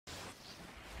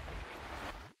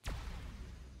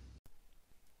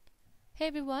Hey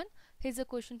everyone, here's a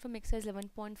question from exercise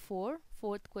 11.4,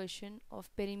 fourth question of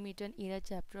perimeter and area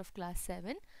chapter of class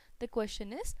 7. The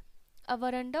question is, a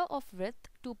veranda of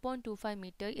width 2.25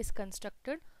 meter is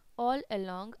constructed all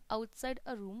along outside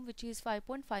a room which is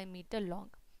 5.5 meter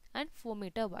long and 4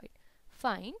 meter wide.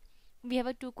 Fine. We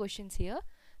have two questions here.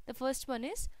 The first one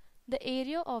is the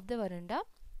area of the veranda,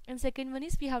 and second one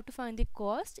is we have to find the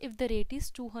cost if the rate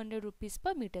is 200 rupees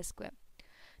per meter square.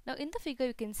 Now in the figure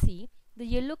you can see the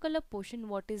yellow color portion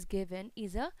what is given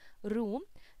is a room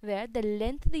where the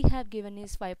length they have given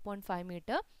is 5.5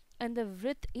 meter and the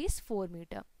width is 4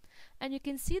 meter. And you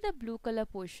can see the blue color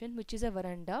portion which is a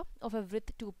veranda of a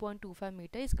width 2.25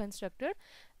 meter is constructed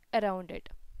around it.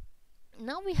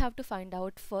 Now we have to find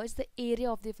out first the area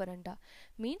of the veranda.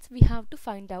 Means we have to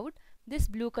find out this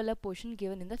blue color portion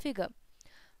given in the figure.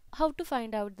 How to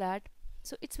find out that?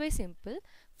 So it's very simple.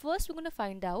 First we're going to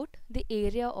find out the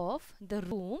area of the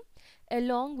room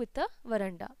along with the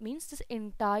veranda. Means this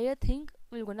entire thing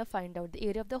we're going to find out the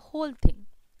area of the whole thing,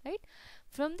 right?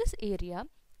 From this area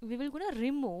we will going to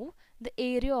remove the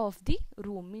area of the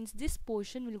room. Means this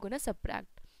portion we're going to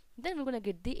subtract. Then we're going to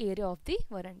get the area of the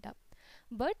veranda.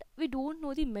 But we don't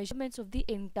know the measurements of the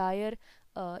entire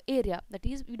area. That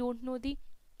is, we don't know the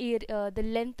the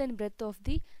length and breadth of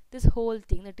this whole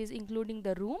thing, that is including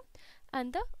the room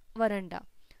and the veranda.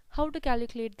 How to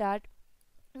calculate that?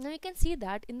 Now you can see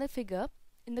that in the figure,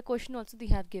 in the question also they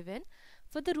have given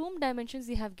for the room dimensions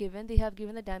they have given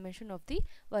the dimension of the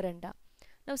veranda.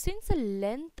 Now since the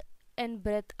length and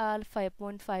breadth are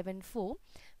 5.5 and 4,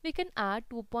 we can add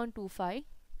 2.25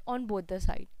 on both the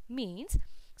side. Means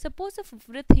suppose the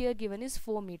width here given is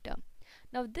 4 meter.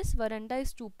 Now this veranda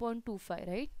is 2.25,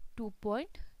 right?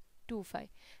 2.25,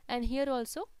 and here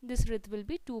also this width will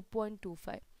be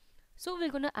 2.25. So we're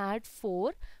going to add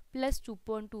 4 plus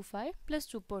 2.25 plus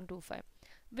 2.25,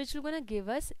 which will going to give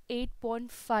us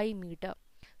 8.5 meter.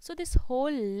 So this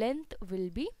whole length will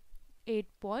be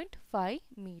 8.5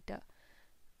 meter.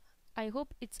 I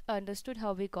hope it's understood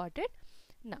how we got it.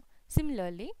 Now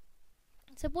similarly,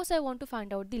 suppose I want to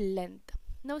find out the length.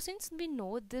 Now since we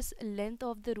know this length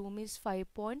of the room is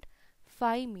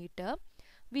 5.5 meter,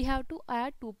 we have to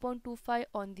add 2.25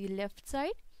 on the left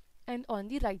side and on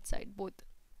the right side both.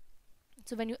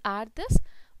 So when you add this,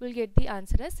 we'll get the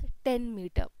answer as 10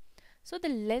 meter. So the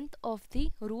length of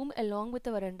the room along with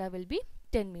the veranda will be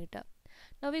 10 meter.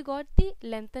 Now we got the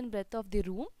length and breadth of the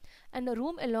room and the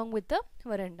room along with the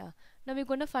veranda. Now we're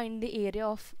going to find the area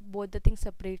of both the things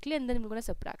separately and then we're going to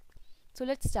subtract. So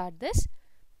let's start this.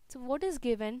 So what is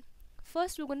given?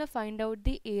 First we're going to find out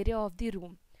the area of the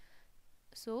room.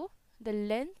 So the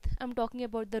length, I'm talking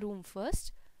about the room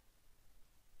first.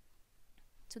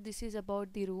 So this is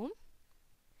about the room.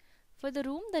 For the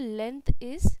room, the length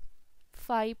is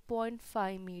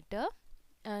 5.5 meter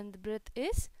and the breadth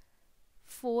is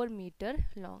 4 meter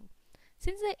long.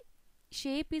 Since the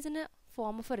shape is in a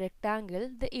form of a rectangle,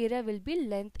 the area will be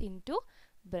length into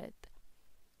breadth,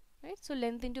 right? So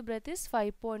length into breadth is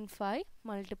 5.5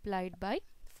 multiplied by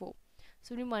 4.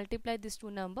 So when we multiply these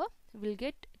two numbers, we'll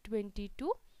get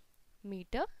 22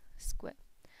 meter square.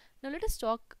 Now let us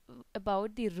talk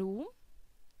about the room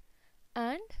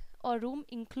or room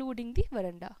including the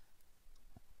veranda.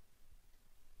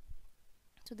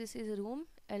 So this is a room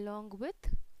along with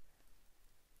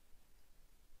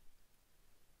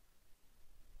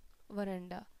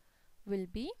veranda will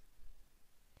be,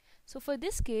 so for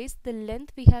this case the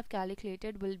length we have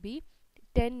calculated will be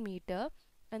 10 meter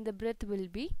and the breadth will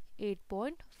be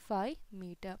 8.5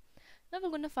 meter. Now we're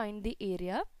going to find the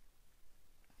area.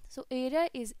 So area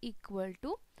is equal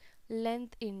to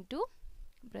length into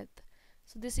breadth.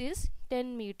 So this is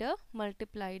 10 meter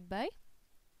multiplied by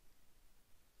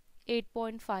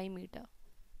 8.5 meter.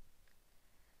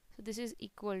 So this is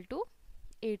equal to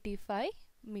 85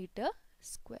 meter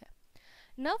square.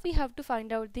 Now we have to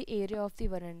find out the area of the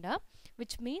veranda,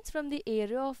 which means from the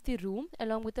area of the room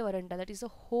along with the veranda, that is the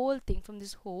whole thing, from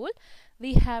this whole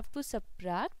we have to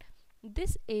subtract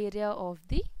this area of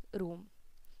the room.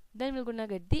 Then we're gonna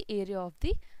get the area of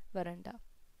the veranda.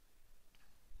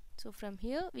 So from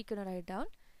here we can write down,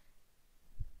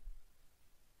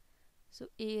 so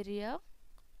area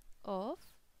of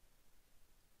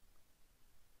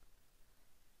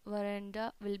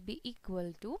veranda will be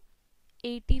equal to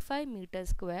 85 meter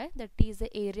square, that is the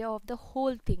area of the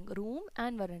whole thing, room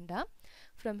and veranda.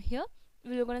 From here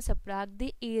we are going to subtract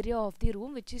the area of the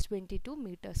room, which is 22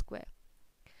 meter square.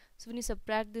 So when you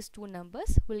subtract these two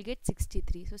numbers, we'll get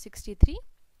 63. So 63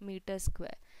 meter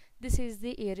square. This is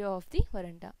the area of the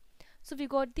veranda. So we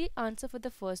got the answer for the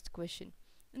first question.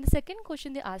 In the second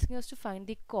question, they're asking us to find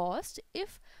the cost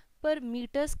if per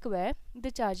meter square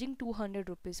they're charging 200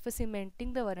 rupees for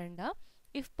cementing the veranda.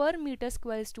 If per meter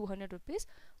square is 200 rupees,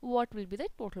 what will be the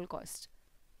total cost?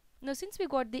 Now since we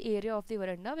got the area of the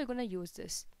veranda, we're gonna use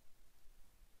this.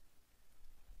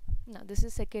 Now this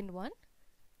is second one.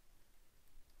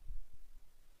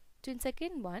 So in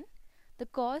second one, the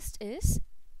cost is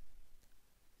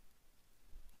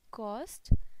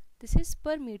this is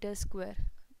per meter square.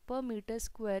 Per meter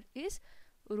square is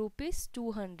rupees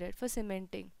 200 for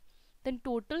cementing. Then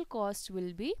total cost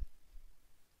will be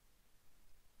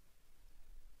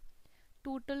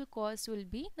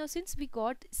now since we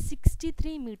got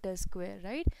 63 meter square,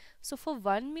 right? So for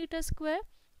 1 meter square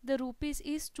the rupees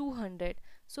is 200.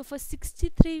 So for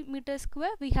 63 meter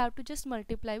square we have to just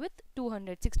multiply with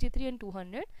 200. 63 and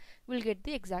 200 will get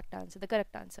the exact answer, the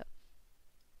correct answer.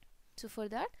 So for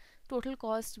that, total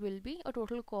cost will be a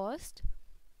total cost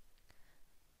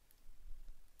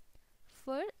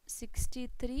for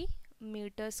 63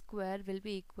 meter square will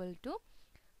be equal to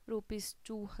rupees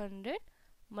 200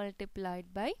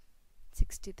 multiplied by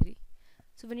 63.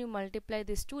 So when you multiply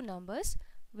these two numbers,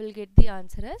 we'll get the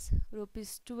answer as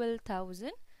rupees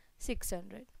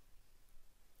 12,600.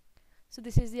 So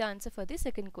this is the answer for the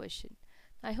second question.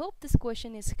 I hope this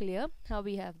question is clear how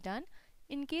we have done.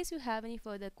 In case you have any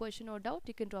further question or doubt,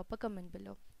 you can drop a comment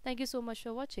below. Thank you so much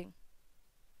for watching.